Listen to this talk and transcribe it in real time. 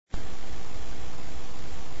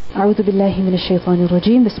أعوذ بالله من الشيطان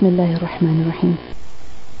الرجيم. بسم الله الرحمن الرحيم.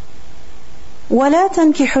 وَلَا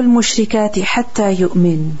تَنْكِحُوا الْمُشْرِكَاتِ حَتَّى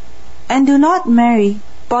يُؤْمِنْ. And do not marry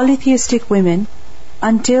polytheistic women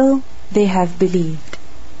until they have believed.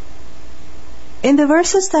 In the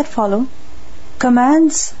verses that follow,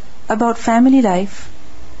 commands about family life,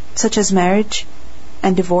 such as marriage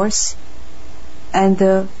and divorce, and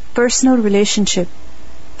the personal relationship,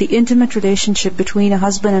 the intimate relationship between a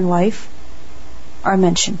husband and wife, are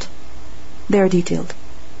mentioned. They are detailed.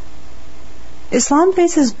 Islam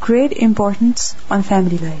places great importance on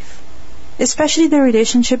family life, especially the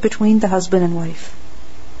relationship between the husband and wife,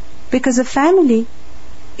 because a family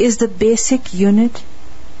is the basic unit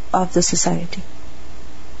of the society.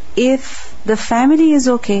 If the family is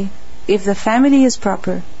okay, if the family is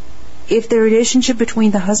proper, if the relationship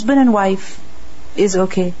between the husband and wife is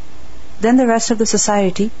okay, then the rest of the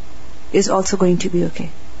society is also going to be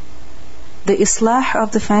okay. The islah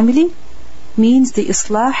of the family means the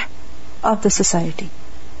islah of the society.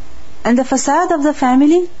 And the fasad of the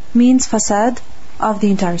family means fasad of the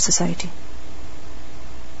entire society.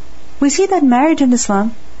 We see that marriage in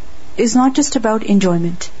Islam is not just about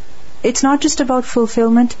enjoyment. It's not just about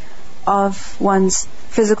fulfillment of one's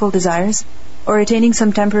physical desires or attaining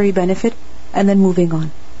some temporary benefit and then moving on.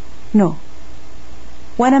 No.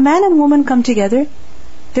 When a man and woman come together,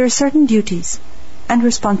 there are certain duties and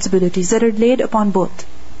responsibilities that are laid upon both.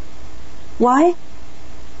 Why?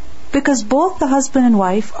 Because both the husband and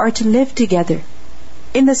wife are to live together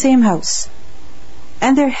in the same house.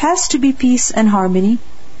 And there has to be peace and harmony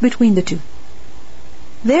between the two.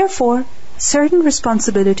 Therefore, certain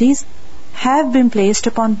responsibilities have been placed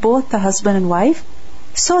upon both the husband and wife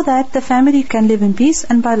so that the family can live in peace,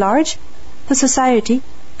 and by large, the society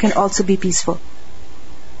can also be peaceful.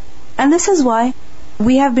 And this is why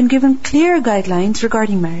we have been given clear guidelines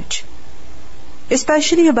regarding marriage,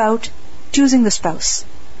 especially about choosing the spouse.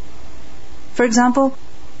 For example,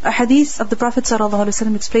 a hadith of the Prophet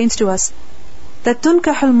ﷺ explains to us that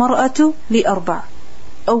تُنْكَحُ الْمَرْأَةُ لِأَرْبَعٍ.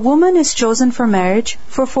 A woman is chosen for marriage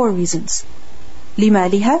for 4 reasons.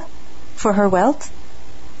 لِمَالِهَا, for her wealth.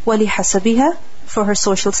 وَلِحَسَبِهَا, for her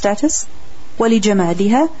social status.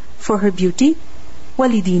 وَلِجَمَالِهَا, for her beauty.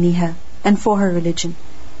 وَلِدِينِهَا, and for her religion.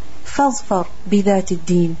 فَاظْفَرْ بِذَاتِ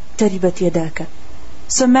الدِّينِ تَرِبَتْ يَدَاكَ.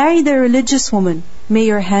 So marry the religious woman, may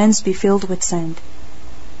your hands be filled with sand.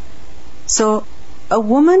 So, a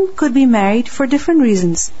woman could be married for different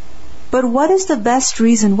reasons. But what is the best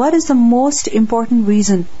reason? What is the most important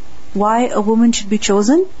reason why a woman should be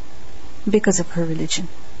chosen? Because of her religion.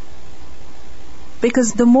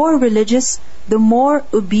 Because the more religious, the more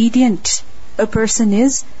obedient a person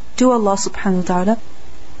is to Allah subhanahu wa ta'ala,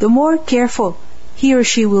 the more careful he or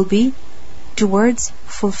she will be towards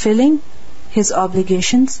fulfilling his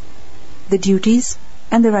obligations, the duties,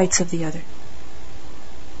 and the rights of the other.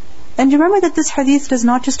 And remember that this hadith does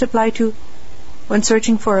not just apply to when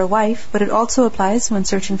searching for a wife, but it also applies when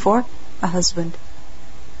searching for a husband.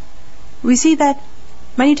 We see that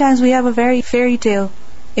many times we have a very fairy tale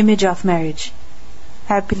image of marriage,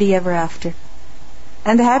 happily ever after.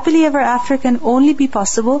 And the happily ever after can only be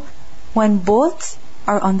possible when both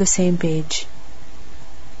are on the same page,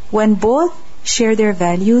 when both share their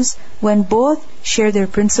values, when both share their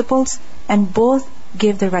principles, and both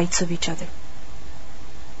give the rights of each other.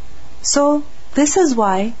 So, this is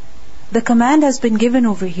why the command has been given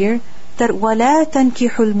over here that وَلَا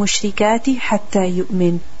تَنْكِحُوا الْمُشْرِكَاتِ حَتَّى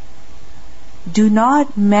يُؤْمِنْ. Do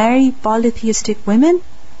not marry polytheistic women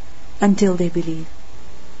until they believe.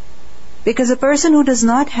 Because a person who does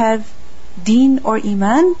not have deen or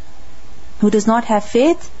iman, who does not have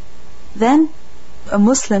faith, then a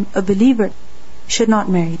Muslim, a believer, should not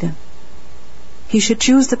marry them. He should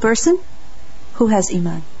choose the person who has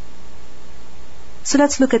iman. So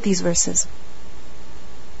let's look at these verses.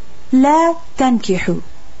 La tankihu.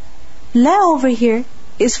 La over here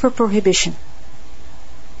is for prohibition.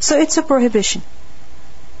 So it's a prohibition.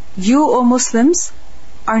 You, O Muslims,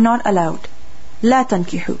 are not allowed. La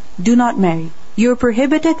tankihu. Do not marry. You're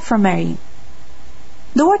prohibited from marrying.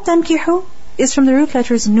 The word tankihu is from the root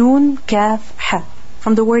letters noon, kaf, ha,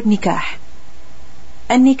 from the word nikah.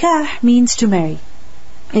 And nikah means to marry.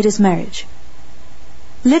 It is marriage.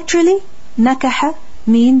 Literally, nakaha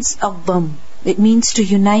means al-dhamm. It means to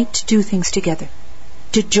unite two things together.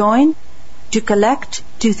 To join, to collect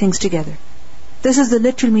two things together. This is the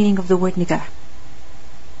literal meaning of the word nikah.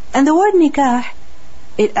 And the word nikah,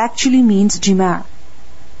 it actually means jima'.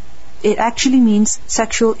 It actually means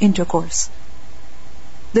sexual intercourse.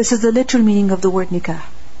 This is the literal meaning of the word nikah.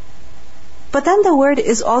 But then the word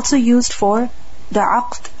is also used for the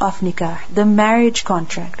aqd of nikah, the marriage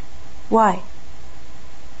contract. Why?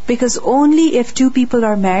 Because only if two people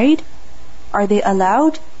are married are they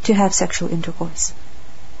allowed to have sexual intercourse.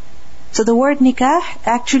 So the word nikah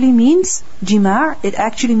actually means jima', it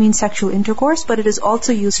actually means sexual intercourse, but it is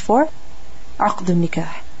also used for aqdun nikah.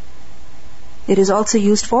 It is also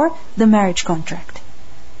used for the marriage contract.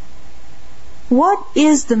 What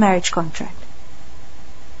is the marriage contract?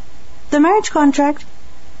 The marriage contract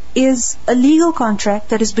is a legal contract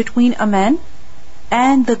that is between a man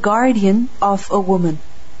and the guardian of a woman.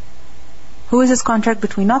 Who is this contract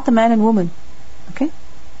between? Not the man and woman. Okay?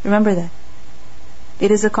 Remember that.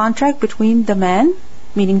 It is a contract between the man,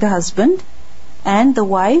 meaning the husband, and the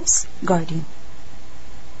wife's guardian.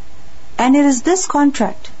 And it is this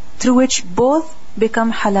contract through which both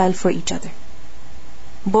become halal for each other.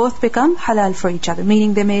 Both become halal for each other,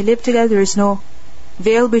 meaning they may live together, there is no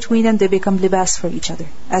veil between them, they become libas for each other,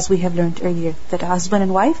 as we have learned earlier, that a husband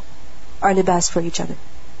and wife are libas for each other.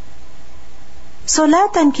 So, la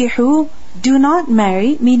tankihu, do not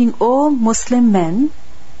marry, meaning all Muslim men,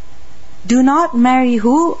 do not marry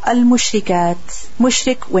who? Al-mushrikat,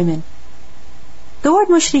 mushrik women. The word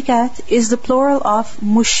mushrikat is the plural of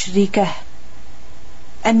mushrikah.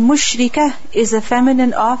 And mushrikah is a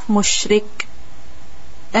feminine of mushrik.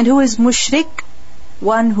 And who is mushrik?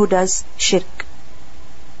 One who does shirk.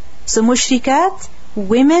 So mushrikat,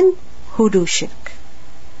 women who do shirk.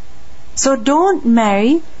 So don't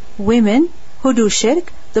marry women who do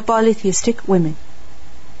shirk, the polytheistic women.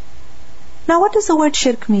 Now what does the word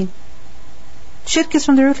shirk mean? Shirk is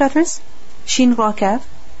from the root letters Shin, Ra, Kaf,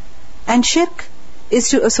 and shirk is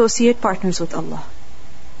to associate partners with Allah.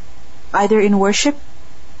 Either in worship,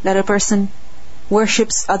 that a person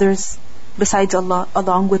worships others besides Allah,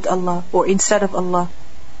 along with Allah, or instead of Allah,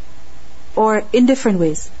 or in different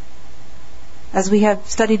ways. As we have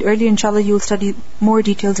studied earlier, inshallah you will study more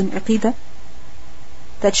details in Aqidah,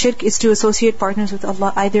 that shirk is to associate partners with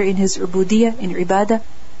Allah either in His ubudiyah, in ibadah,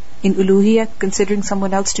 in uluhiyah, considering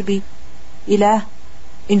someone else to be ilah,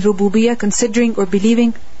 in rububiyah, considering or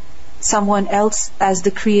believing someone else as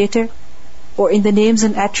the creator, or in the names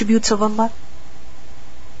and attributes of Allah.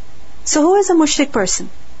 So who is a mushrik person?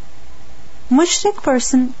 Mushrik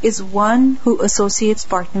person is one who associates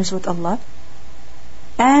partners with Allah.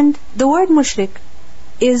 And the word mushrik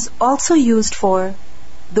is also used for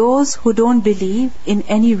those who don't believe in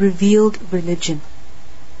any revealed religion.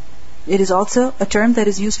 It is also a term that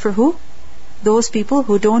is used for who? Those people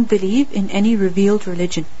who don't believe in any revealed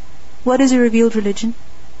religion. What is a revealed religion?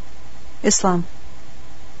 Islam.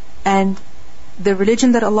 And the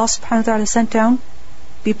religion that Allah subhanahu wa ta'ala sent down,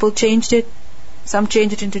 people changed it. Some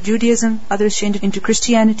changed it into Judaism, others changed it into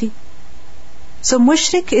Christianity. So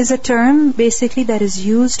mushrik is a term basically that is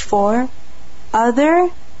used for other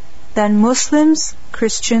than Muslims,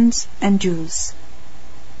 Christians and Jews.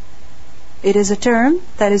 It is a term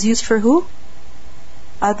that is used for who?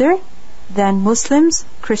 Other than Muslims,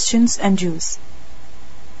 Christians and Jews.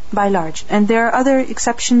 By large. And there are other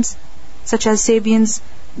exceptions such as Sabians,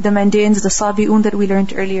 the Mandaeans, the Sabi'un that we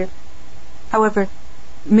learned earlier. However,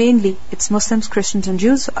 mainly it's Muslims, Christians and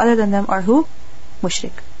Jews. Other than them are who?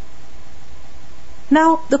 Mushrik.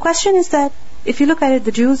 Now, the question is that if you look at it,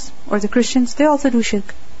 the Jews or the Christians, they also do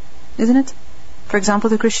shirk, isn't it? For example,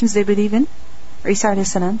 the Christians, they believe in Isa alayhi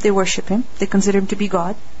salam, they worship him, they consider him to be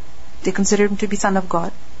God, they consider him to be son of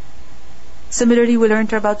God. Similarly, we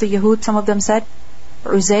learned about the Yahud, some of them said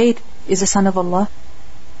Uzayd is a son of Allah.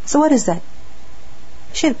 So what is that?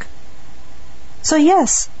 Shirk. So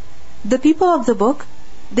yes, the people of the book,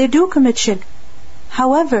 they do commit shirk.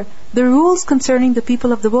 However, the rules concerning the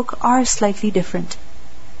people of the book are slightly different,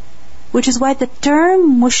 which is why the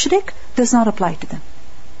term mushrik does not apply to them.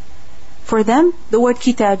 For them, the word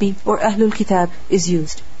kitabi or ahlul kitab is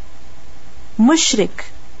used. Mushrik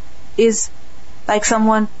is like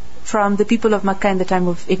someone from the people of Makkah in the time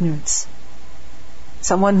of ignorance.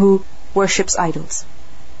 Someone who worships idols.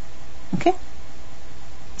 Okay?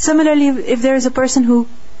 Similarly, if there is a person who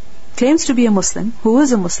claims to be a Muslim, who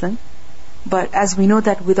is a Muslim, but as we know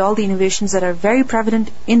that with all the innovations that are very prevalent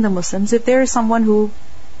in the Muslims, if there is someone who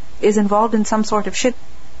is involved in some sort of shirk,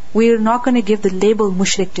 we are not going to give the label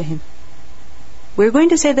mushrik to him. We're going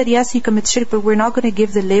to say that yes, he commits shirk, but we're not going to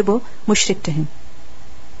give the label mushrik to him.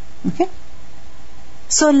 Okay?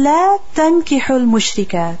 So, la tankihul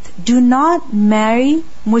mushrikat. Do not marry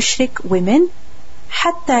mushrik women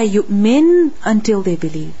hatta yu'min, until they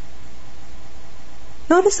believe.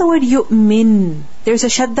 Notice the word yu'min. There's a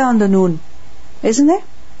shadda on the noon. Isn't there?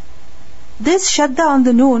 This shadda on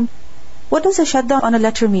the noon, what does a shadda on a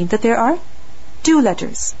letter mean? That there are two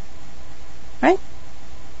letters. Right?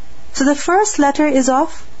 So the first letter is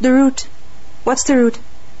of the root. What's the root?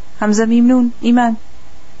 Hamza Mim Noon, Iman.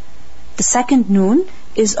 The second noon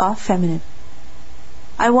is of feminine.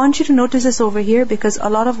 I want you to notice this over here because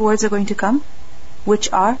a lot of words are going to come which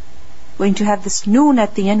are going to have this noon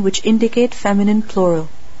at the end which indicate feminine plural.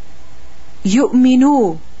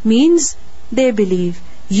 Yu'minu means they believe.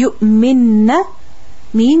 Yu'minna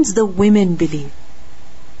means the women believe.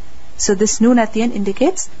 So this noon at the end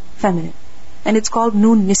indicates feminine. And it's called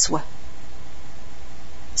noon niswa.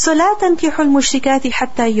 So لا تنكحوا المشركات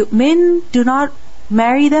حتى يؤمن. Do not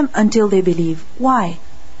marry them until they believe. Why?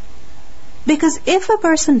 Because if a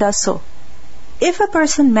person does so, if a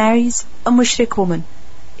person marries a mushrik woman,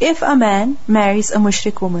 if a man marries a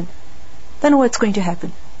mushrik woman, then what's going to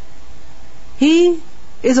happen? He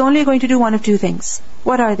is only going to do one of two things.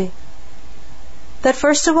 What are they? That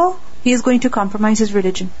first of all, he is going to compromise his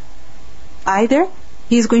religion. Either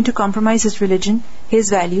he is going to compromise his religion, his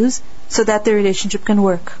values, so that the relationship can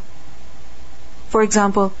work. For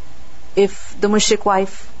example, if the mushrik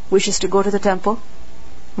wife wishes to go to the temple,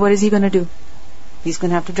 what is he going to do? He's going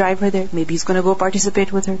to have to drive her there. Maybe he's going to go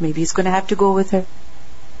participate with her. Maybe he's going to have to go with her.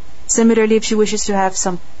 Similarly, if she wishes to have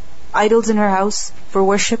some idols in her house for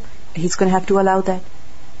worship, he's going to have to allow that.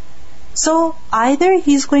 So, either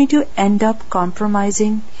he's going to end up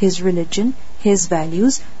compromising his religion, his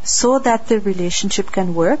values, so that the relationship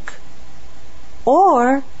can work,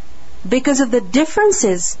 or because of the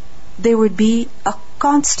differences, there would be a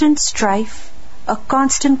constant strife, a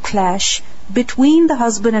constant clash between the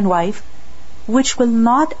husband and wife, which will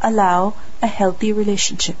not allow a healthy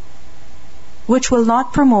relationship, which will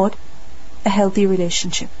not promote a healthy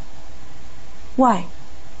relationship. Why?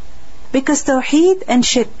 Because Tawheed and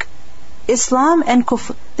Shirk, Islam and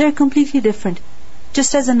Kufr, they're completely different.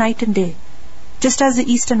 Just as the night and day, just as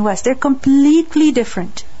the East and West, they're completely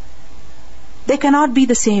different. They cannot be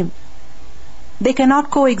the same. They cannot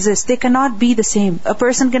coexist. They cannot be the same. A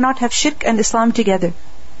person cannot have Shirk and Islam together.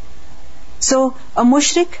 So, a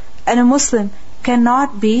mushrik and a Muslim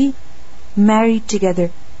cannot be married together.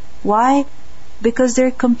 Why? Because they're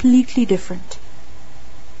completely different.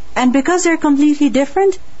 And because they're completely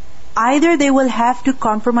different, either they will have to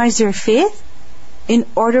compromise their faith in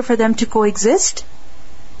order for them to coexist,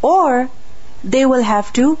 or they will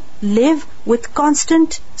have to live with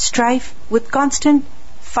constant strife, with constant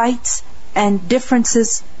fights and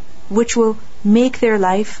differences, which will make their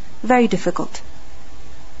life very difficult.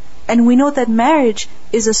 And we know that marriage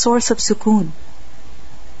is a source of sukoon.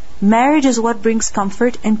 Marriage is what brings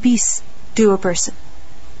comfort and peace to a person.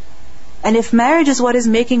 And if marriage is what is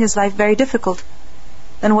making his life very difficult,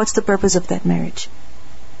 then what's the purpose of that marriage?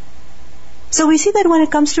 So we see that when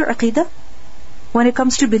it comes to aqidah, when it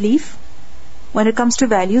comes to belief, when it comes to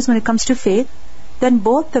values, when it comes to faith, then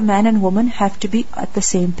both the man and woman have to be at the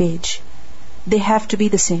same page. They have to be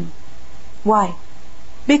the same. Why?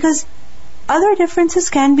 Because other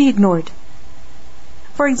differences can be ignored.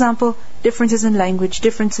 For example, differences in language,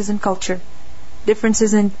 differences in culture,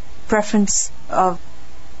 differences in preference of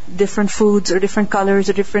different foods or different colors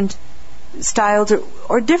or different styles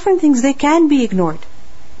or different things, they can be ignored.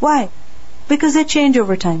 Why? Because they change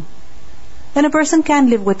over time. Then a person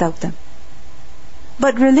can live without them.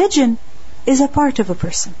 But religion is a part of a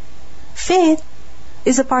person. Faith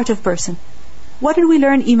is a part of a person. What did we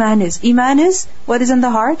learn Iman is? Iman is what is in the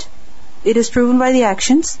heart. It is proven by the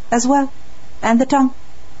actions as well, and the tongue.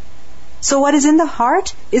 So what is in the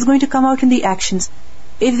heart is going to come out in the actions.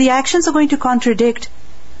 If the actions are going to contradict,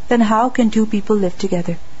 then how can two people live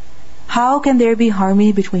together? How can there be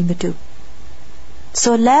harmony between the two?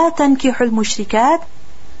 So لا تنكحوا المشركات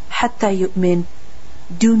حتى يؤمن.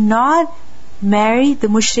 Do not marry the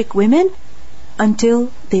mushrik women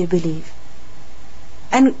until they believe.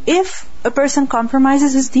 And if a person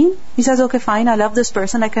compromises his deen, he says, okay, fine, I love this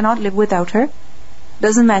person, I cannot live without her.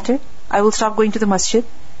 Doesn't matter. I will stop going to the masjid.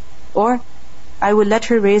 Or I will let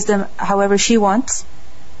her raise them however she wants.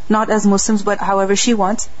 Not as Muslims, but however she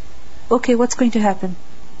wants. Okay, what's going to happen?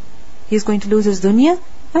 He's going to lose his dunya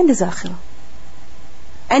and his akhirah.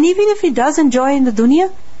 And even if he does enjoy in the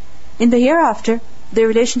dunya, in the hereafter, their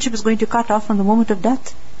relationship is going to cut off from the moment of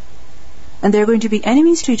death. And they're going to be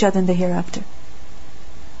enemies to each other in the hereafter.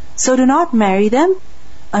 So do not marry them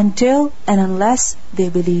until and unless they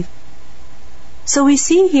believe. So we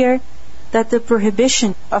see here that the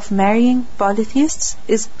prohibition of marrying polytheists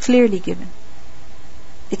is clearly given.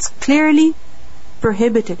 It's clearly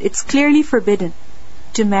prohibited. It's clearly forbidden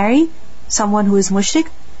to marry someone who is mushrik,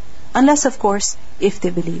 unless, of course, if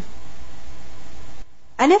they believe.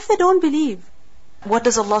 And if they don't believe, what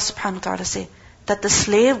does Allah subhanahu wa ta'ala say? That the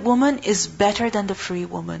slave woman is better than the free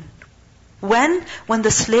woman. When the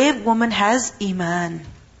slave woman has iman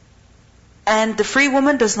and the free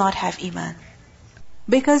woman does not have iman.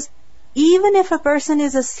 Because Even if a person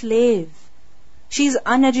is a slave, she's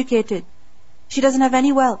uneducated, she doesn't have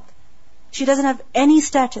any wealth, she doesn't have any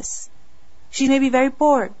status, she may be very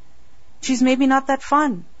poor, she's maybe not that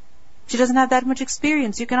fun, she doesn't have that much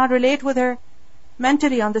experience, you cannot relate with her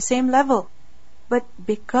mentally on the same level. But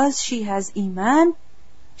because she has Iman,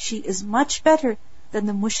 she is much better than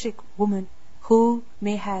the mushrik woman who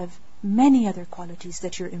may have many other qualities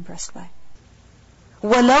that you're impressed by.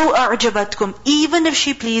 وَلَوْ أَعْجَبَتْكُمْ, even if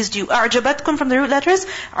she pleased you. أَعْجَبَتْكُمْ from the root letters,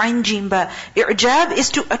 عَيْن جِيم بَا. إِعْجَاب is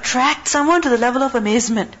to attract someone to the level of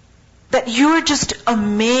amazement. That you're just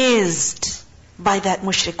amazed by that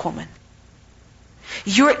mushrik woman.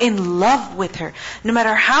 You're in love with her. No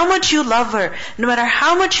matter how much you love her, no matter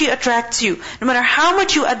how much she attracts you, no matter how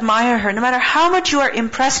much you admire her, no matter how much you are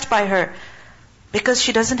impressed by her, because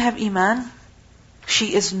she doesn't have Iman,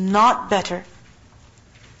 she is not better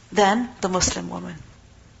than the Muslim woman.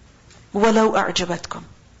 وَلَوْ أَعْجَبَتْكُمْ.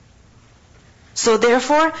 So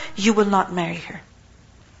therefore, you will not marry her.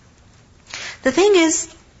 The thing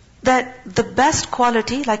is that the best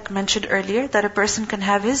quality, like mentioned earlier, that a person can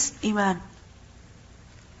have is Iman.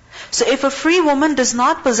 So if a free woman does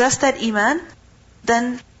not possess that Iman,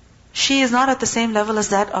 then she is not at the same level as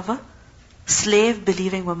that of a slave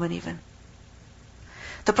believing woman even.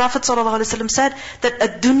 The Prophet ﷺ said that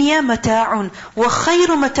الدُّنْيَا مَتَاعٌ وَخَيْرُ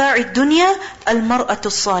مَتَاعِ الدُّنْيَا الْمَرْأَةُ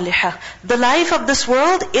الصَّالِحَةُ. The life of this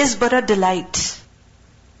world is but a delight.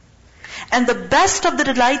 And the best of the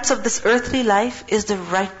delights of this earthly life is the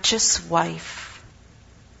righteous wife.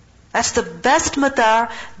 That's the best mata',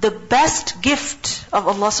 the best gift of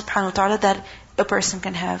Allah subhanahu wa ta'ala that a person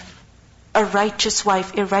can have. A righteous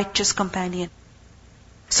wife, a righteous companion.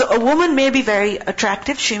 So a woman may be very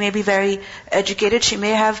attractive, she may be very educated, she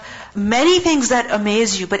may have many things that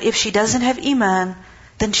amaze you, but if she doesn't have Iman,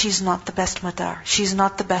 then she's not the best mata', she's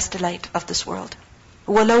not the best delight of this world.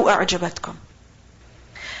 وَلَوْ أَعْجَبَتْكُمْ.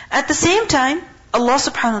 At the same time, Allah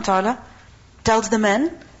subhanahu wa ta'ala tells the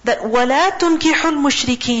men that وَلَا تُنْكِحُوا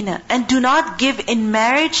الْمُشْرِكِينَ, and do not give in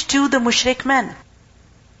marriage to the mushrik men.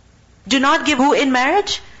 Do not give who in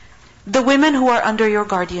marriage? The women who are under your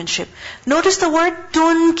guardianship. Notice the word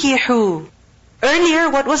tunkihu. Earlier,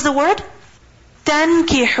 what was the word?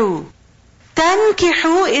 Tankihu.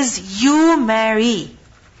 Tankihu is you marry.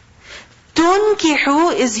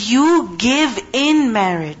 Tunkihu is you give in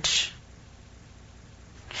marriage.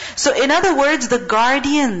 So in other words, the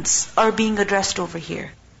guardians are being addressed over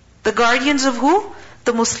here. The guardians of who?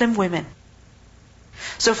 The Muslim women.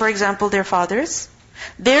 So for example, their fathers.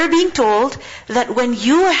 They're being told that when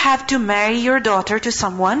you have to marry your daughter to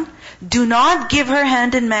someone, do not give her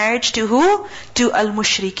hand in marriage to who? To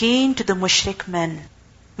al-mushrikeen, to the mushrik men.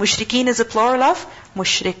 Mushrikeen is a plural of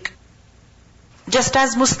mushrik. Just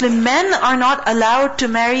as Muslim men are not allowed to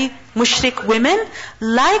marry mushrik women,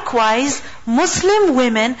 likewise, Muslim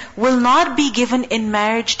women will not be given in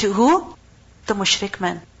marriage to who? The mushrik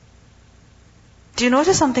men. Do you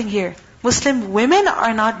notice something here? Muslim women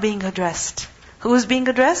are not being addressed. Who is being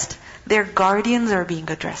addressed? Their guardians are being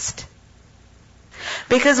addressed.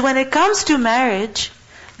 Because when it comes to marriage,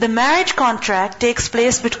 the marriage contract takes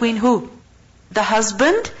place between who? The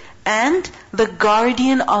husband and the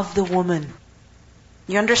guardian of the woman.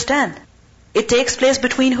 You understand? It takes place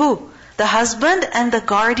between who? The husband and the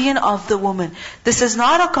guardian of the woman. This is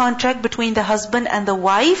not a contract between the husband and the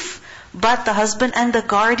wife, but the husband and the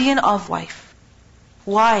guardian of wife.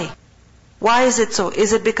 Why? Why is it so?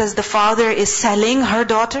 Is it because the father is selling her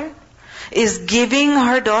daughter? Is giving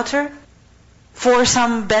her daughter for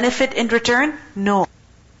some benefit in return? No.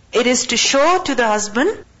 It is to show to the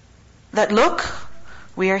husband that look,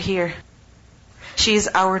 we are here. She is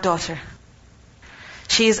our daughter.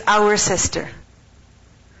 She is our sister.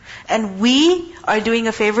 And we are doing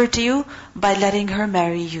a favor to you by letting her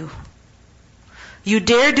marry you. You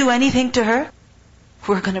dare do anything to her,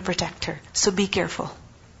 we're going to protect her. So be careful.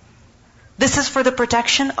 This is for the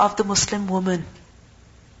protection of the Muslim woman.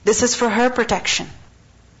 This is for her protection.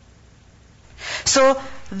 So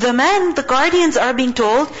the men, the guardians are being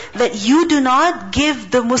told that you do not give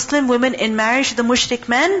the Muslim women in marriage to the mushrik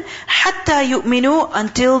men حَتَّى يُؤْمِنُوا,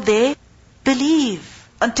 until they believe.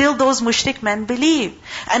 Until those mushrik men believe.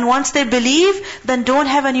 And once they believe, then don't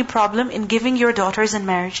have any problem in giving your daughters in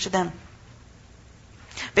marriage to them.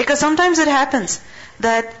 Because sometimes it happens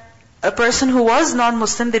that a person who was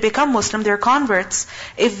non-Muslim, they become Muslim, they're converts.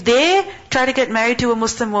 If they try to get married to a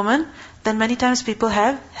Muslim woman, then many times people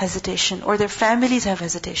have hesitation, or their families have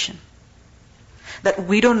hesitation. That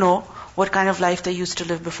we don't know what kind of life they used to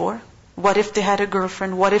live before. What if they had a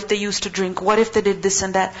girlfriend? What if they used to drink? What if they did this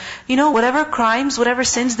and that? You know, whatever crimes, whatever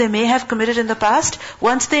sins they may have committed in the past,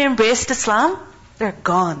 once they embraced Islam, they're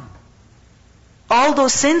gone. all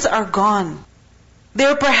those sins are gone.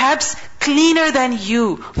 They're perhaps cleaner than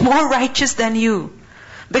you, more righteous than you.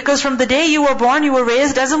 Because from the day you were born, you were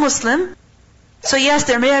raised as a Muslim. So yes,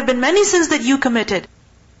 there may have been many sins that you committed.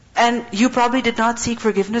 And you probably did not seek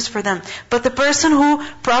forgiveness for them. But the person who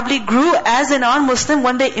probably grew as a non-Muslim,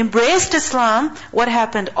 when they embraced Islam, what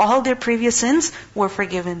happened? All their previous sins were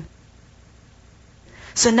forgiven.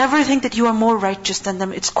 So never think that you are more righteous than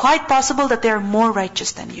them. It's quite possible that they are more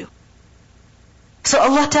righteous than you. So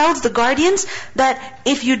Allah tells the guardians that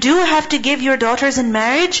if you do have to give your daughters in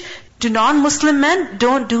marriage to non-Muslim men,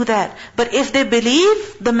 don't do that. But if they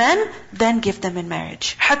believe the men, then give them in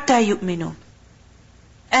marriage. حَتَّى يُؤْمِنُوا.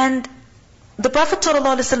 And the Prophet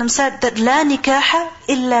ﷺ said that لَا نِكَاحَ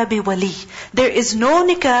إِلَّا بِوَلِي. There is no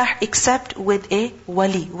nikah except with a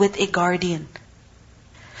wali, with a guardian.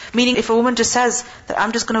 Meaning if a woman just says that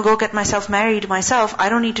I'm just going to go get myself married myself, I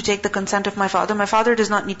don't need to take the consent of my father does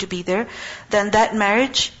not need to be there, then that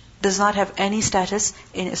marriage does not have any status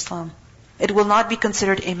in Islam. It will not be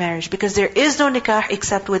considered a marriage because there is no nikah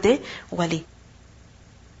except with a wali.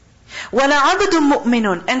 وَلَعَبْدٌ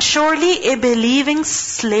مُؤْمِنٌ. And surely a believing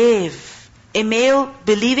slave, a male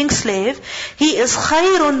believing slave, he is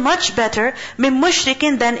خَيْرٌ much better مِن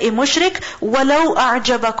مُشْرِكٍ than a mushrik وَلَوْ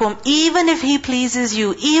أَعْجَبَكُمْ. Even if he pleases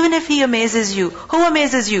you, even if he amazes you. Who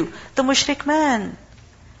amazes you? The mushrik man.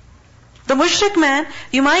 The mushrik man,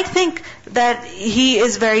 you might think that he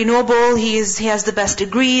is very noble, he has the best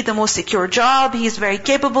degree, the most secure job, he is very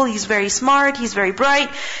capable, he's very smart, he's very bright,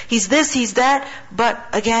 he's this, he's that. But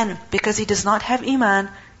again, because he does not have iman,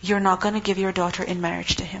 you're not going to give your daughter in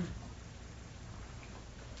marriage to him.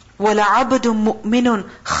 وَلَعَبْدٌ مُؤْمِنٌ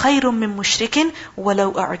خَيْرٌ مِّن مُشْرِكٍ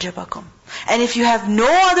وَلَوْ أَعْجَبَكُمْ. And if you have no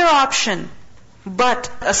other option but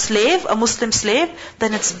a slave, a Muslim slave,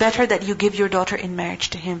 then it's better that you give your daughter in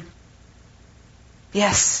marriage to him.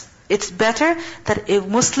 Yes, it's better that a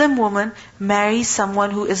Muslim woman marries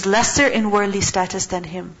someone who is lesser in worldly status than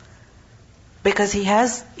him. Because he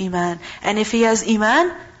has iman. And if he has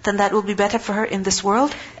iman, then that will be better for her in this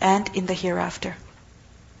world and in the hereafter.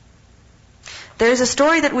 There is a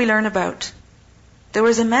story that we learn about. There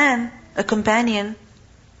was a man, a companion,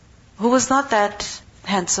 who was not that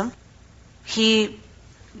handsome. He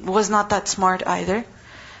was not that smart either.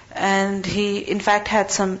 And he, in fact, had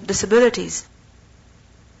some disabilities.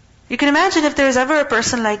 You can imagine if there is ever a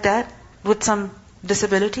person like that, with some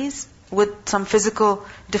disabilities, with some physical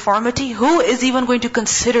deformity, who is even going to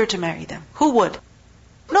consider to marry them? Who would?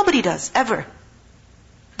 Nobody does, ever.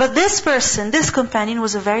 But this person, this companion,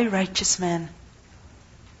 was a very righteous man.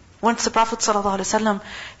 Once the Prophet ﷺ,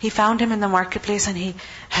 he found him in the marketplace and he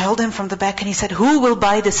held him from the back and he said, "Who will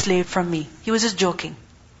buy this slave from me?" He was just joking,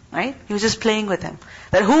 right? He was just playing with him.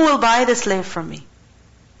 That who will buy this slave from me?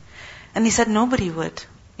 And he said, nobody would.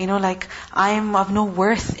 Like, I am of no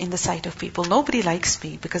worth in the sight of people. Nobody likes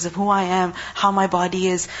me because of who I am, how my body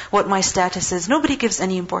is, what my status is. Nobody gives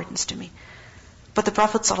any importance to me. But the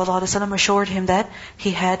Prophet ﷺ assured him that he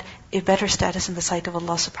had a better status in the sight of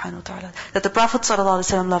Allah subhanahu wa ta'ala. That the Prophet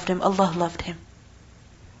ﷺ loved him, Allah loved him.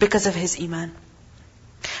 Because of his iman.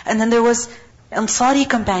 And then there was Ansari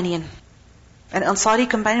companion. An Ansari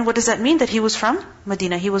companion, what does that mean? That he was from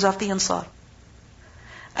Medina. He was of the Ansar.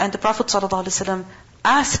 And the Prophet ﷺ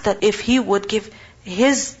asked that if he would give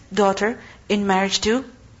his daughter in marriage to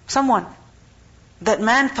someone. That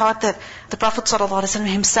man thought that the Prophet ﷺ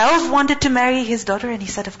himself wanted to marry his daughter, and he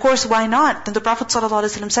said, of course, why not? Then the Prophet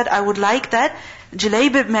ﷺ said, I would like that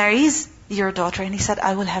Julaybib marries your daughter. And he said,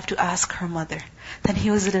 I will have to ask her mother. Then he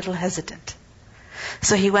was a little hesitant.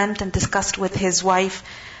 So he went and discussed with his wife,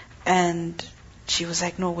 and she was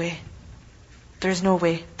like, no way. There's no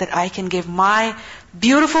way that I can give my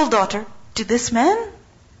beautiful daughter to this man,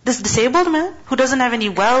 this disabled man, who doesn't have any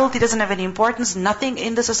wealth, he doesn't have any importance, nothing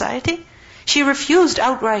in the society. She refused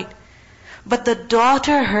outright. But the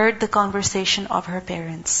daughter heard the conversation of her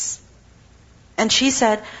parents. And she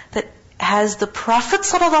said that, has the Prophet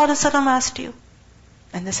ﷺ asked you?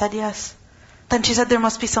 And they said, yes. Then she said, there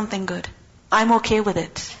must be something good. I'm okay with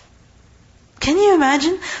it. Can you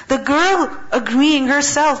imagine? The girl agreeing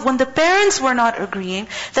herself when the parents were not agreeing,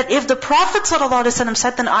 that if the Prophet ﷺ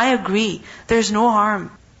said, then I agree. There's no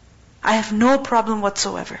harm. I have no problem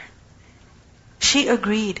whatsoever. She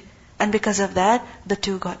agreed. And because of that, the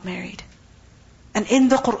two got married. And in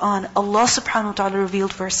the Qur'an, Allah subhanahu wa ta'ala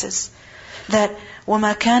revealed verses that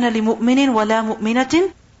وَمَا كَانَ لِمُؤْمِنٍ وَلَا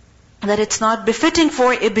مُؤْمِنَةٍ, that it's not befitting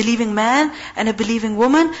for a believing man and a believing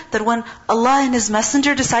woman that when Allah and His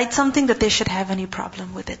Messenger decide something, that they should have any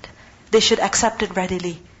problem with it. They should accept it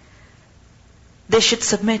readily. They should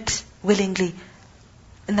submit willingly.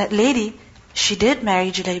 And that lady, she did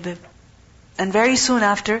marry Julaybib. And very soon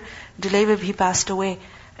after, Julaybib, he passed away.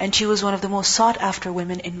 And she was one of the most sought after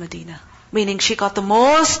women in Medina. Meaning she got the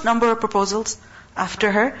most number of proposals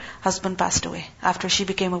after her husband passed away, after she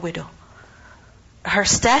became a widow. Her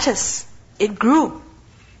status, it grew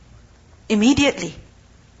immediately.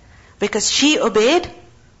 Because she obeyed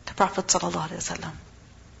the Prophet ﷺ.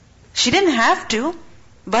 She didn't have to,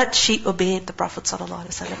 but she obeyed the Prophet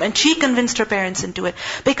ﷺ. And she convinced her parents into it.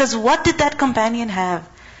 Because what did that companion have?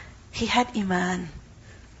 He had Iman.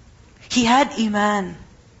 He had Iman.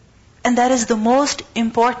 And that is the most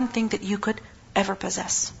important thing that you could ever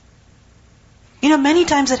possess. Many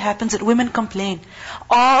times it happens that women complain,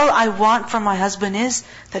 all I want from my husband is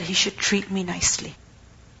that he should treat me nicely.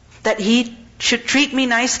 That he should treat me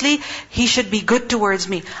nicely, he should be good towards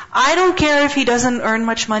me. I don't care if he doesn't earn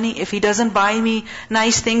much money, if he doesn't buy me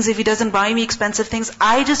nice things, if he doesn't buy me expensive things.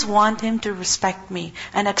 I just want him to respect me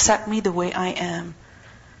and accept me the way I am.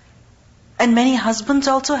 And many husbands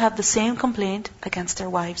also have the same complaint against their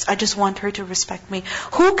wives. I just want her to respect me.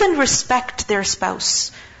 Who can respect their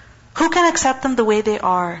spouse? Who can accept them the way they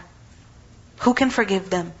are? Who can forgive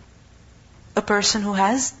them? A person who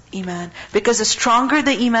has Iman. Because the stronger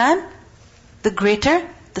the Iman, the greater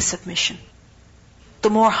the submission. The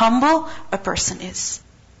more humble a person is.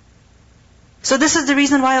 So this is the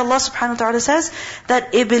reason why Allah subhanahu wa ta'ala says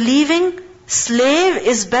that a believing slave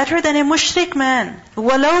is better than a mushrik man.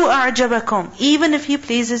 وَلَوْ أَعْجَبَكُمْ, even if he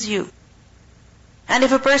pleases you. And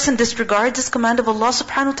if a person disregards this command of Allah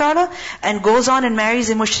subhanahu wa ta'ala and goes on and marries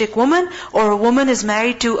a mushrik woman, or a woman is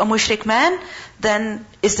married to a mushrik man, then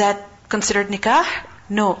is that considered nikah?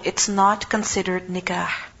 No, it's not considered nikah.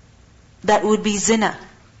 That would be zina.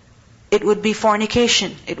 It would be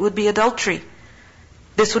fornication. It would be adultery.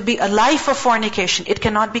 This would be a life of fornication. It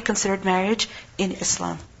cannot be considered marriage in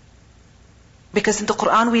Islam. Because in the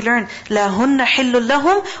Quran we learn, لَا هُنَّ حِلٌّ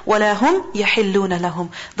لَهُمْ وَلَا هُمْ يَحِلُّونَ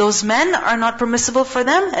لَهُمْ. Those men are not permissible for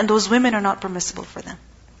them, and those women are not permissible for them.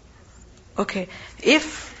 Okay,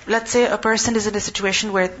 if, let's say, a person is in a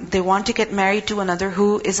situation where they want to get married to another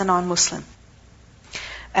who is a non-Muslim,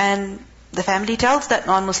 and the family tells that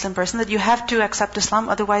non-Muslim person that you have to accept Islam,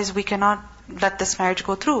 otherwise we cannot let this marriage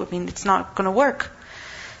go through. It's not going to work.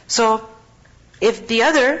 So, if the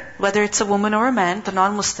other, whether it's a woman or a man, the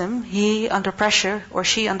non-Muslim, he under pressure or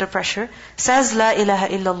she under pressure, says La ilaha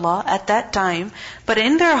illallah at that time, but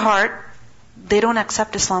in their heart, they don't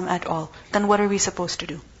accept Islam at all, then what are we supposed to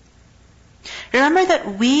do? Remember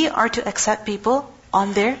that we are to accept people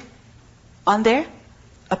on their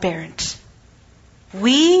appearance.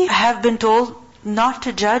 We have been told not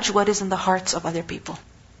to judge what is in the hearts of other people.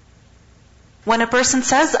 When a person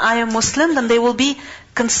says, I am Muslim, then they will be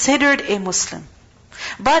considered a Muslim.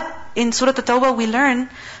 But in Surah At-Tawbah we learn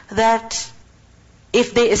that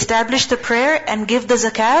if they establish the prayer and give the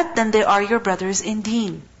zakat, then they are your brothers in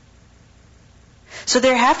deen. So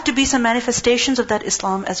there have to be some manifestations of that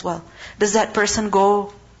Islam as well. Does that person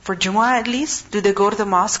go for Jumu'ah at least? Do they go to the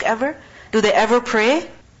mosque ever? Do they ever pray?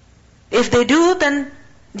 If they do, then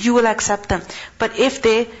you will accept them. But if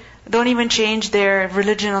they don't even change their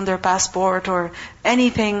religion on their passport or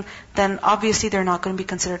anything, then obviously they're not going to be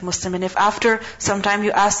considered Muslim. And if after some time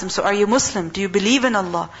you ask them, so are you Muslim? Do you believe in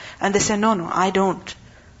Allah? And they say, no, I don't.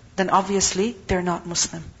 Then obviously they're not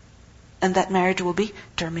Muslim. And that marriage will be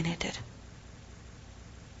terminated.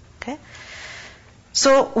 Okay?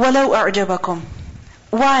 So, وَلَوْ أَعْجَبَكُمْ.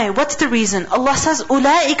 Why? What's the reason? Allah says,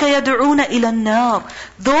 أُولَٰئِكَ يَدْعُونَ إِلَى النَّارِ.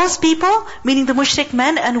 Those people, meaning the mushrik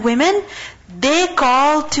men and women, they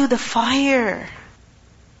call to the fire.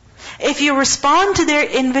 If you respond to their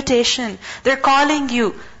invitation, they're calling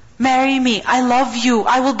you, marry me, I love you,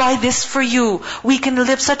 I will buy this for you, we can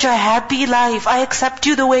live such a happy life, I accept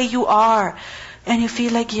you the way you are. And you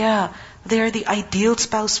feel like, yeah, they're the ideal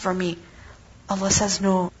spouse for me. Allah says,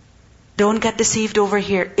 no. Don't get deceived over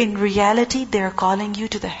here. In reality, they're calling you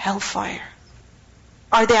to the hellfire.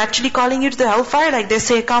 Are they actually calling you to the hellfire? Like they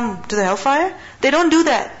say, come to the hellfire? They don't do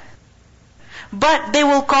that. But they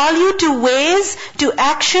will call you to ways, to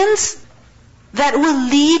actions that will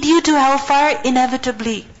lead you to hellfire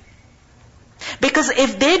inevitably. Because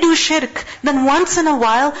if they do shirk, then once in a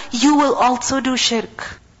while, you will also do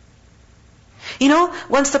shirk.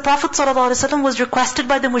 Once the Prophet ﷺ was requested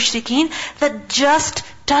by the mushrikeen that just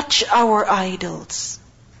touch our idols.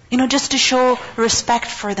 Just to show respect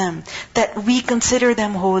for them. That we consider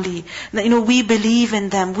them holy. That, we believe in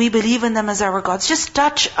them. We believe in them as our gods. Just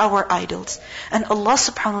touch our idols. And Allah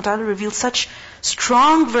subhanahu wa ta'ala revealed such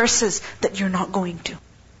strong verses that you're not going to.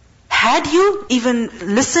 Had you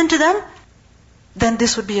even listened to them, then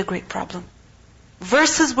this would be a great problem.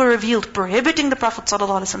 Verses were revealed prohibiting the Prophet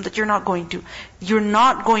ﷺ that you're not going to. You're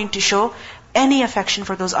not going to show any affection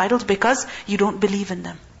for those idols because you don't believe in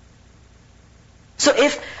them. So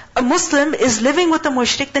if a Muslim is living with a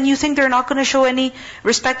mushrik, then you think they're not going to show any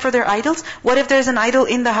respect for their idols? What if there's an idol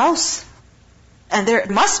in the house? And there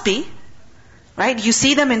must be, right? You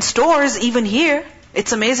see them in stores, even here.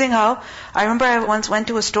 It's amazing how, I remember I once went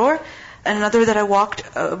to a store, and another that I walked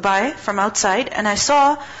by from outside, and I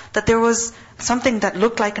saw that there was something that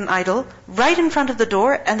looked like an idol right in front of the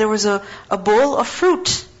door, and there was a bowl of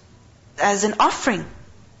fruit as an offering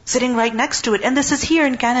sitting right next to it. And this is here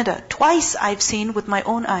in Canada. Twice I've seen with my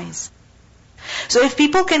own eyes. So if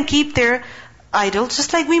people can keep their idols,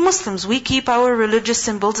 just like we Muslims, we keep our religious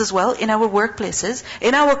symbols as well in our workplaces,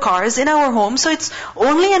 in our cars, in our homes. So it's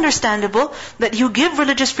only understandable that you give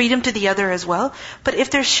religious freedom to the other as well. But if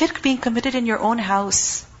there's shirk being committed in your own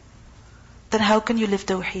house, then how can you live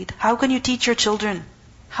tawheed? How can you teach your children?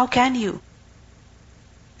 How can you?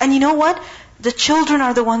 And you know what? The children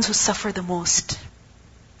are the ones who suffer the most.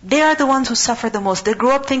 They are the ones who suffer the most. They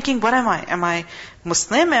grow up thinking, what am I? Am I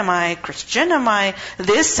Muslim? Am I Christian? Am I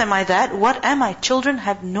this? Am I that? What am I? Children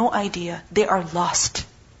have no idea. They are lost.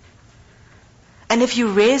 And if you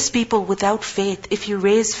raise people without faith, if you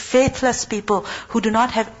raise faithless people who do not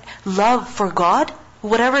have love for God,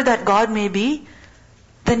 whatever that God may be,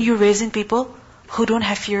 then you're raising people who don't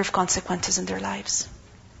have fear of consequences in their lives.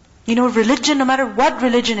 You know, religion, no matter what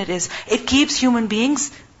religion it is, it keeps human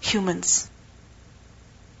beings humans.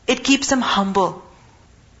 It keeps them humble.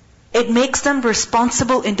 It makes them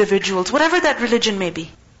responsible individuals, whatever that religion may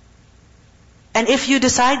be. And if you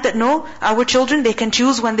decide that no, our children, they can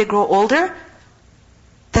choose when they grow older,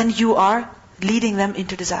 then you are leading them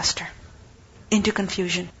into disaster, into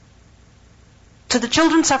confusion. So the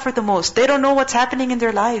children suffer the most. They don't know what's happening in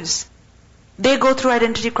their lives. They go through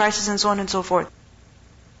identity crisis and so on and so forth.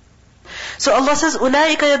 So Allah says,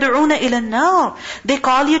 أُولَٰئِكَ يَدْعُونَ إِلَى النَّارِ. They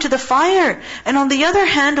call you to the fire. And on the other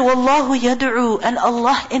hand, وَاللَّهُ يَدْعُو. And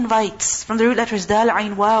Allah invites. From the root letters, Dal,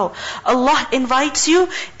 Ain, Waw. Allah invites you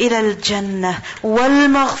إِلَى الْجَنَّةِ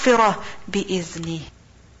وَالْمَغْفِرَةِ بِإِذْنِهِ.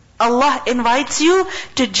 Allah invites you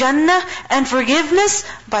to Jannah and forgiveness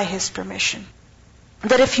by His permission.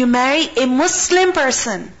 That if you marry a Muslim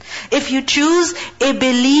person, if you choose a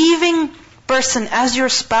believing person as your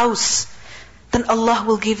spouse, then Allah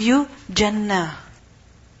will give you Jannah.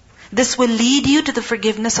 This will lead you to the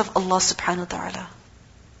forgiveness of Allah subhanahu wa ta'ala.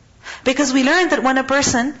 Because we learned that when a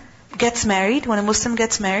person gets married, when a Muslim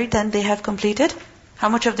gets married, then they have completed how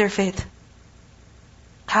much of their faith?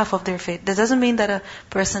 Half of their faith. That doesn't mean that a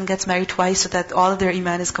person gets married twice so that all of their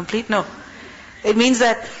iman is complete. No. It means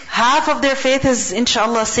that half of their faith is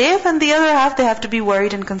inshallah safe, and the other half they have to be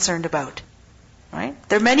worried and concerned about. Right?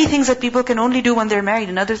 There are many things that people can only do when they're married,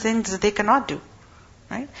 and other things that they cannot do.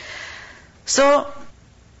 Right? So,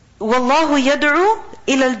 وَاللَّهُ يَدْعُو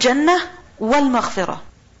إِلَى الْجَنَّةِ وَالْمَغْفِرَةِ.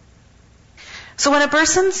 So when a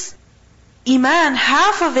person's iman,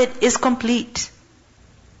 half of it is complete,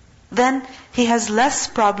 then he has less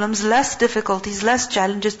problems, less difficulties, less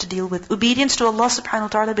challenges to deal with. Obedience to Allah subhanahu wa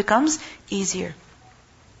ta'ala becomes easier.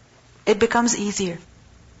 It becomes easier.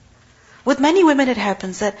 With many women it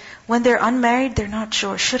happens that when they're unmarried, they're not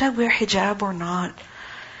sure, should I wear hijab or not?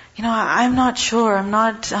 You know, I'm not sure, I'm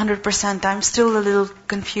not 100%, I'm still a little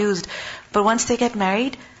confused. But once they get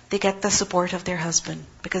married, they get the support of their husband.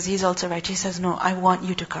 Because he's also right. He says, no, I want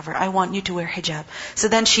you to cover, I want you to wear hijab. So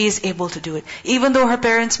then she is able to do it. Even though her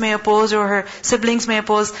parents may oppose or her siblings may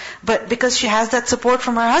oppose, but because she has that support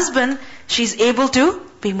from her husband, she's able to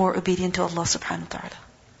be more obedient to Allah subhanahu wa ta'ala.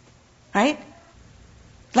 Right?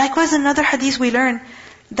 Likewise, in another hadith we learn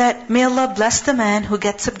that may Allah bless the man who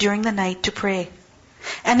gets up during the night to pray.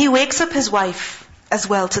 And he wakes up his wife as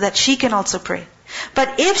well so that she can also pray.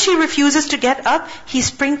 But if she refuses to get up, he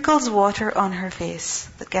sprinkles water on her face.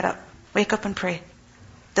 That get up, wake up and pray.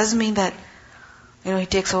 Doesn't mean that, he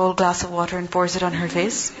takes a whole glass of water and pours it on her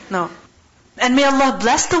face. No. And may Allah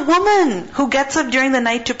bless the woman who gets up during the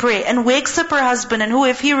night to pray and wakes up her husband, and who,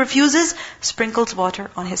 if he refuses, sprinkles water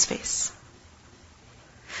on his face.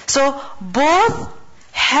 So both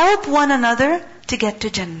help one another to get to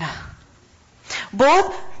Jannah.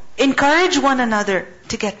 Both encourage one another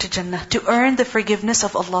to get to Jannah, to earn the forgiveness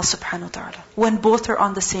of Allah subhanahu wa ta'ala. When both are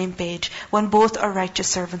on the same page, when both are righteous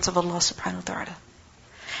servants of Allah subhanahu wa ta'ala.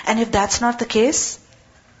 And if that's not the case,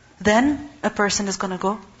 then a person is going to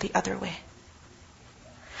go the other way.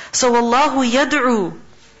 So Wallahu yad'u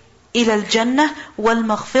ila al-jannah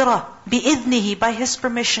wal-maghfirah bi'idhnihi, by His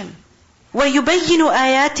permission. وَيُبَيِّنُ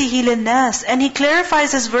آيَاتِهِ لِلنَّاسِ, and He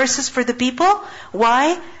clarifies His verses for the people.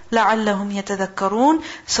 Why? لَعَلَّهُمْ يَتَذَكَّرُونَ,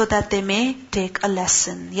 so that they may take a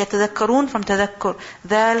lesson. يَتَذَكَّرُونَ from tadakkur.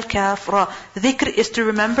 Dal, kaf, ra. Dhikr is to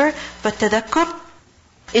remember, but tadakkur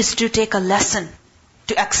is to take a lesson,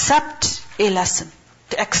 to accept a lesson,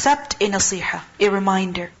 to accept a nasiha, a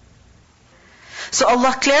reminder. So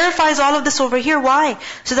Allah clarifies all of this over here. Why?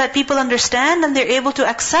 So that people understand and they're able to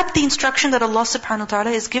accept the instruction that Allah subhanahu wa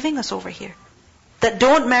ta'ala is giving us over here. That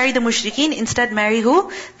don't marry the mushrikeen, instead marry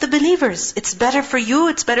who? The believers. It's better for you,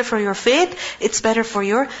 it's better for your faith, it's better for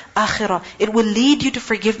your akhirah. It will lead you to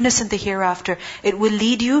forgiveness in the hereafter. It will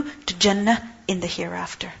lead you to Jannah in the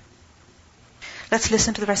hereafter. Let's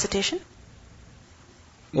listen to the recitation.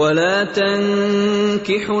 ولا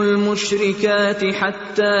تنكحوا المشركات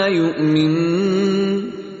حتى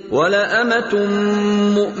يؤمنن ولأمة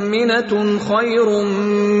مؤمنة خير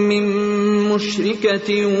من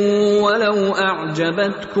مشركة ولو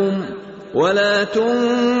أعجبتكم ولا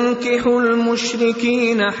تنكحوا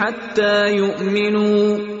المشركين حتى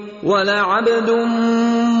يؤمنوا ولعبد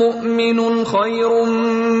مؤمن خير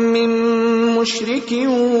من مشرك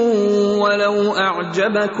ولو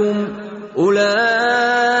أعجبكم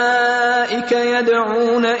أولئك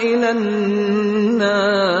يدعون إلى النار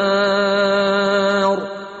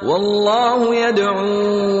والله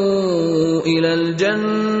يدعو إلى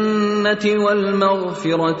الجنة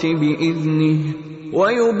والمغفرة بإذنه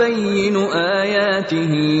ويبين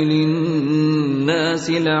آياته للناس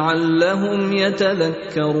لعلهم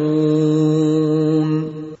يتذكرون.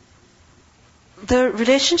 The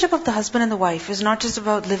relationship of the husband and the wife is not just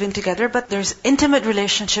about living together, but there's intimate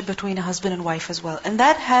relationship between a husband and wife as well. And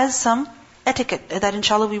that has some etiquette that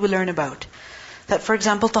inshallah we will learn about. That for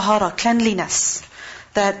example, tahara, cleanliness.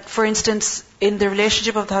 That for instance, in the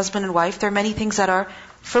relationship of the husband and wife, there are many things that are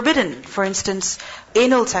forbidden. For instance,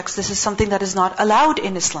 anal sex, this is something that is not allowed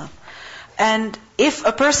in Islam. And if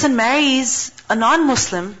a person marries a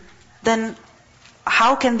non-Muslim, then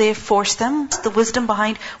how can they force them? The wisdom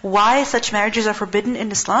behind why such marriages are forbidden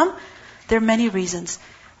in Islam, there are many reasons,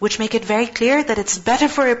 which make it very clear that it's better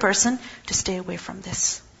for a person to stay away from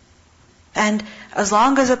this. And as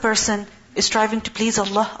long as a person is striving to please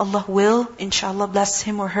Allah, Allah will, inshallah, bless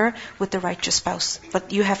him or her with the righteous spouse.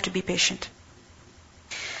 But you have to be patient.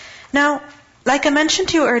 Now, like I mentioned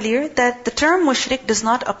to you earlier, that the term mushrik does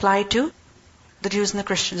not apply to the Jews and the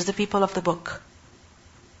Christians, the people of the book.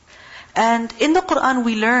 And in the Quran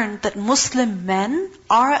we learn that Muslim men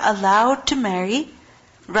are allowed to marry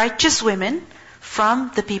righteous women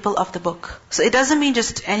from the people of the book. So it doesn't mean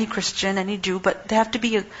just any Christian, any Jew, but they have to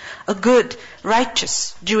be a good,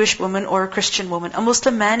 righteous Jewish woman or a Christian woman. A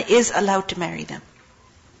Muslim man is allowed to marry them.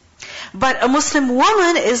 But a Muslim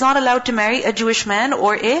woman is not allowed to marry a Jewish man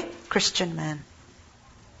or a Christian man.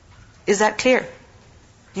 Is that clear?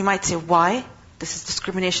 You might say, why? This is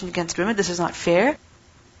discrimination against women. This is not fair.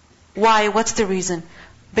 Why? What's the reason?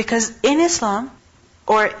 Because in Islam,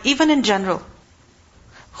 or even in general,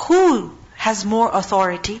 who has more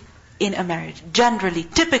authority in a marriage? Generally,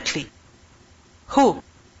 typically. Who?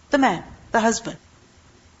 The man, the husband.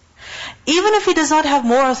 Even if he does not have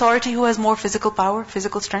more authority, who has more physical power,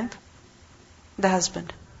 physical strength? The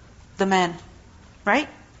husband, the man. Right?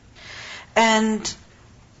 And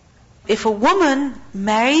if a woman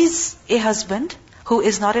marries a husband who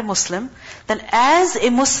is not a Muslim, then as a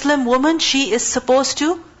Muslim woman, she is supposed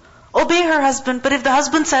to obey her husband. But if the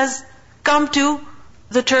husband says, come to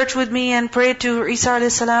the church with me and pray to Isa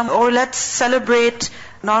alayhi salam, or let's celebrate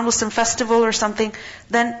non-Muslim festival or something,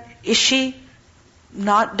 then is she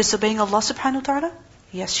not disobeying Allah subhanahu wa ta'ala?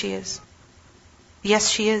 Yes, she is. Yes,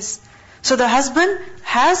 she is. So the husband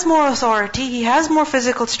has more authority, he has more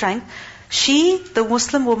physical strength. She, the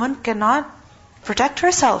Muslim woman, cannot protect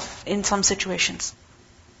herself in some situations.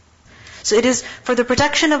 So it is for the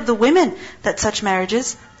protection of the women that such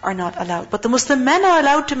marriages are not allowed. But the Muslim men are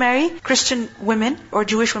allowed to marry Christian women or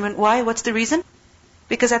Jewish women. Why? What's the reason?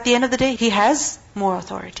 Because at the end of the day, he has more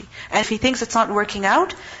authority. And if he thinks it's not working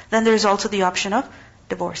out, then there is also the option of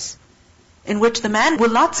divorce, in which the man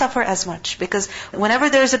will not suffer as much. Because whenever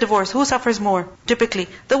there is a divorce, who suffers more? Typically,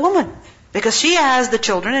 the woman. Because she has the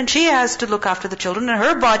children and she has to look after the children, and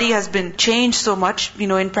her body has been changed so much,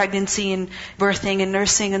 in pregnancy and birthing and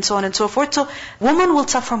nursing and so on and so forth. So woman will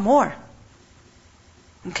suffer more.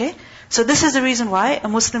 Okay? So this is the reason why a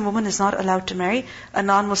Muslim woman is not allowed to marry a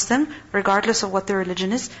non-Muslim, regardless of what their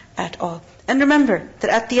religion is at all. And remember that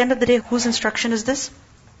at the end of the day, whose instruction is this?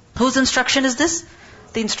 Whose instruction is this?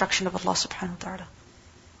 The instruction of Allah subhanahu wa ta'ala.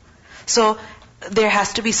 So there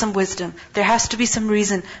has to be some wisdom. There has to be some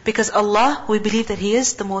reason. Because Allah, we believe that He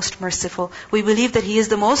is the most merciful. We believe that He is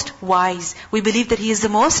the most wise. We believe that He is the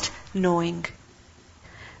most knowing.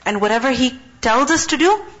 And whatever He tells us to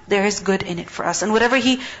do, there is good in it for us. And whatever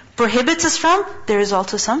He prohibits us from, there is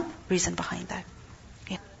also some reason behind that.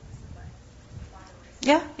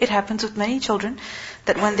 Yeah, it happens with many children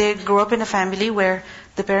that when they grow up in a family where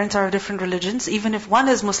the parents are of different religions, even if one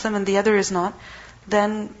is Muslim and the other is not,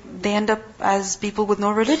 then they end up as people with no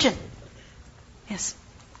religion. Yes.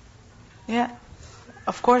 Yeah.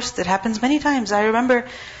 Of course, it happens many times. I remember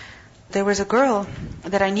there was a girl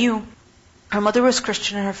that I knew. Her mother was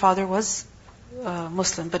Christian and her father was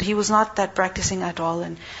Muslim, but he was not that practicing at all,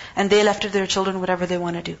 and they left to their children whatever they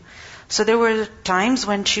want to do. So there were times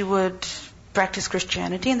when she would practice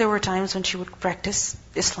Christianity, and there were times when she would practice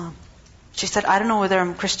Islam. She said, I don't know whether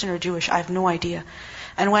I'm Christian or Jewish, I have no idea.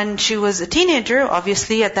 And when she was a teenager,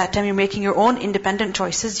 obviously at that time you're making your own independent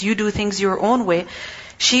choices, you do things your own way.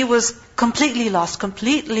 She was completely lost,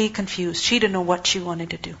 completely confused. She didn't know what she wanted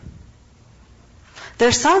to do. There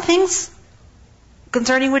are some things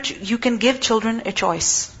concerning which you can give children a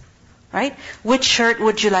choice, right? Which shirt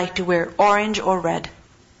would you like to wear, orange or red?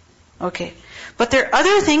 Okay. But there are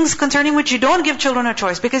other things concerning which you don't give children a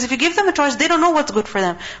choice. Because if you give them a choice, they don't know what's good for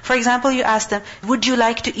them. For example, you ask them, would you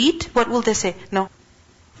like to eat? What will they say? No.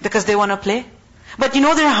 Because they want to play. But you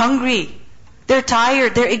know they're hungry. They're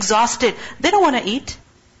tired. They're exhausted. They don't want to eat.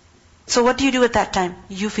 So what do you do at that time?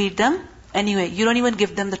 You feed them anyway. You don't even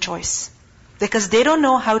give them the choice. Because they don't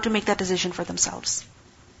know how to make that decision for themselves.